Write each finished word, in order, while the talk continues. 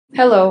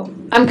Hello,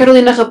 I'm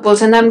Carolina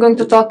Raposo and I'm going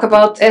to talk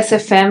about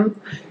SFM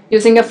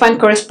using affine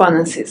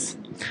correspondences.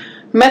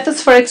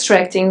 Methods for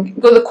extracting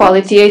good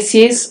quality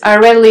ACs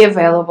are readily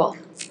available.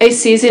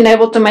 ACs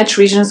enable to match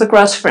regions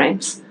across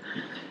frames.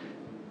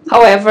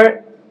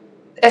 However,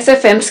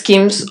 SFM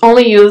schemes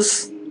only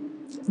use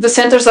the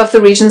centers of the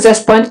regions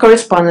as point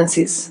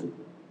correspondences,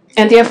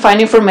 and the affine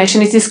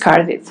information is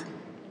discarded.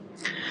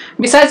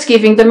 Besides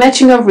giving the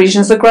matching of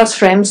regions across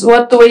frames,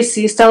 what do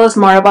ACs tell us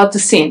more about the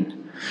scene?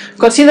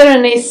 Consider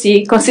an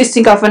AC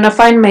consisting of an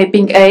affine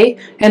mapping A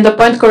and a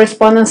point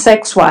correspondence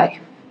XY.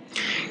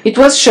 It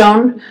was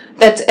shown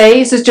that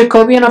A is a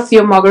Jacobian of the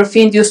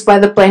homography induced by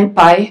the plane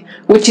π,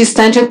 which is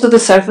tangent to the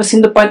surface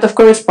in the point of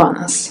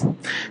correspondence.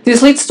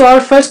 This leads to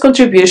our first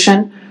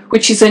contribution,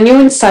 which is a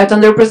new insight on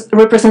the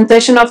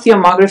representation of the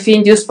homography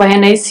induced by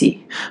an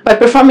AC. By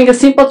performing a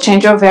simple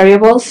change of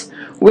variables,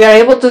 we are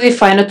able to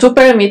define a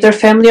two-parameter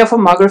family of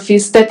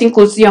homographies that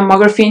includes the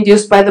homography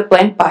induced by the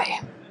plane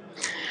π.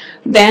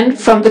 Then,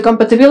 from the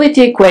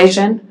compatibility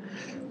equation,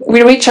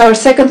 we reach our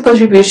second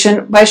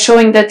contribution by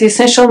showing that the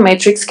essential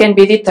matrix can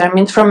be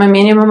determined from a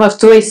minimum of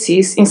 2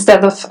 ACs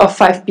instead of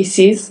 5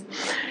 PCs,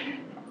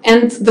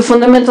 and the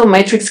fundamental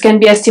matrix can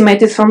be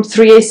estimated from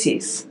 3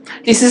 ACs.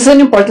 This is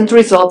an important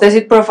result as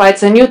it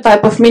provides a new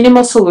type of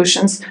minimal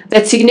solutions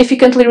that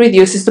significantly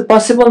reduces the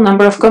possible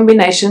number of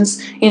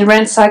combinations in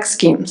Rand-Sachs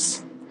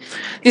schemes.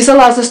 This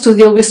allows us to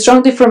deal with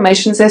strong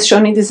deformations as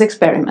shown in this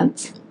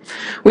experiment.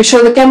 We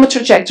show the gamma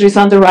trajectories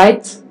on the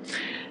right,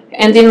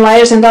 and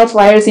inliers and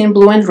outliers in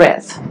blue and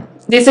red.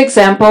 This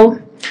example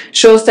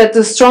shows that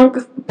the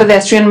strong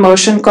pedestrian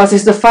motion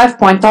causes the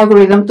 5-point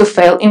algorithm to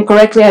fail in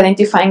correctly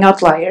identifying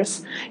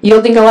outliers,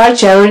 yielding a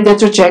large error in the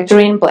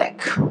trajectory in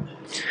black.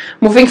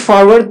 Moving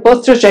forward,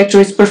 both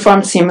trajectories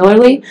perform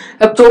similarly,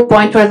 up to a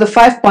point where the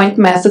 5-point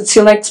method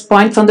selects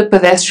points on the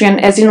pedestrian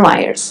as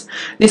inliers.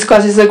 This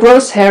causes a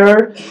gross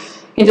error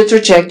in the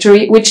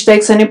trajectory, which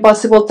takes an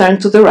impossible turn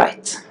to the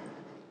right.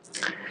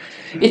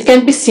 It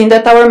can be seen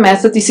that our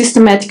method is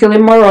systematically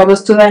more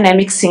robust to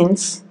dynamic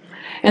scenes,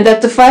 and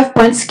that the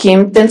 5-point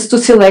scheme tends to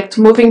select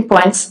moving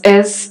points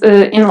as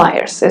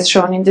inliers, as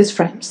shown in these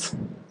frames.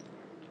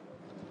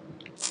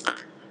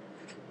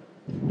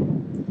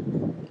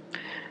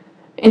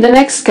 In the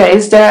next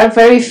case, there are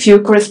very few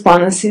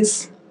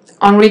correspondences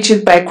on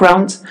rigid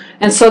background,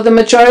 and so the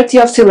majority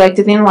of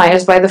selected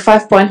inliers by the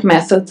 5-point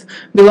method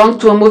belong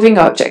to a moving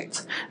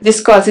object.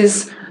 This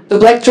causes the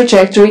black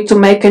trajectory to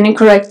make an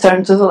incorrect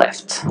turn to the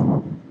left.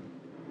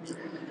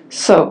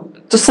 So,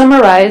 to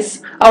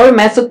summarize, our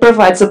method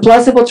provides a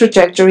plausible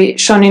trajectory,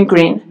 shown in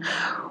green,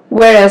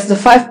 whereas the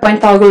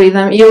 5-point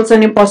algorithm yields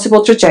an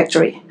impossible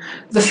trajectory.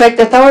 The fact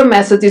that our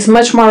method is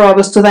much more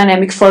robust to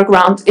dynamic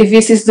foreground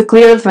evinces the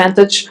clear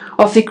advantage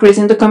of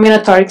decreasing the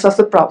combinatorics of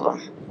the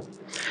problem.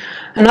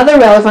 Another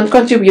relevant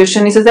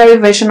contribution is the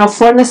derivation of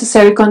 4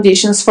 necessary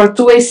conditions for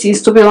 2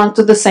 ACs to belong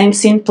to the same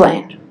scene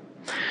plane.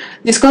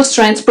 These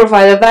constraints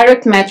provide a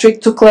direct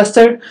metric to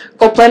cluster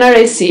coplanar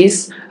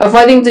ACs,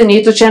 avoiding the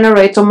need to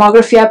generate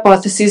homography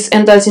hypotheses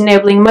and thus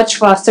enabling much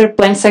faster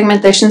plane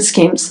segmentation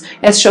schemes,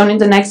 as shown in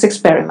the next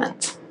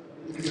experiment.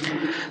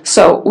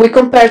 So, we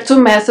compare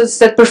 2 methods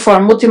that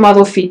perform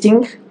multimodal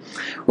fitting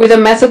with a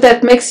method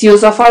that makes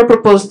use of our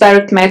proposed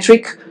direct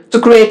metric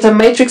to create a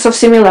matrix of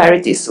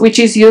similarities, which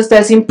is used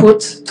as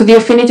input to the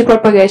affinity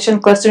propagation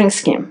clustering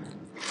scheme.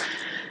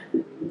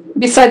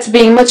 Besides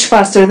being much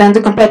faster than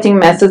the competing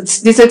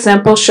methods, this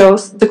example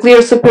shows the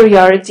clear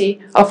superiority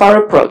of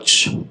our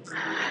approach.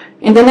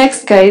 In the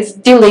next case,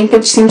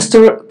 delinkage seems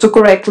to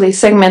correctly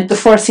segment the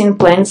 4 scene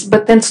planes,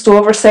 but tends to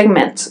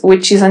over-segment,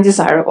 which is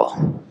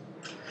undesirable.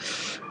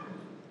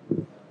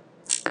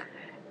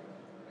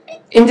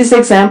 In this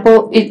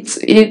example,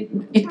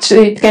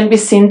 it can be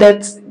seen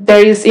that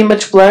there is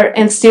image blur,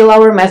 and still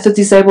our method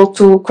is able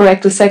to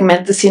correctly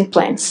segment the scene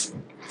planes.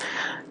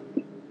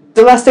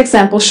 The last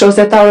example shows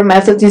that our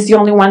method is the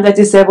only one that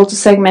is able to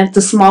segment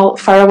the small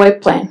faraway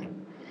plane,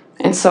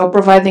 and so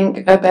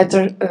providing a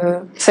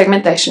better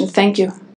segmentation. Thank you.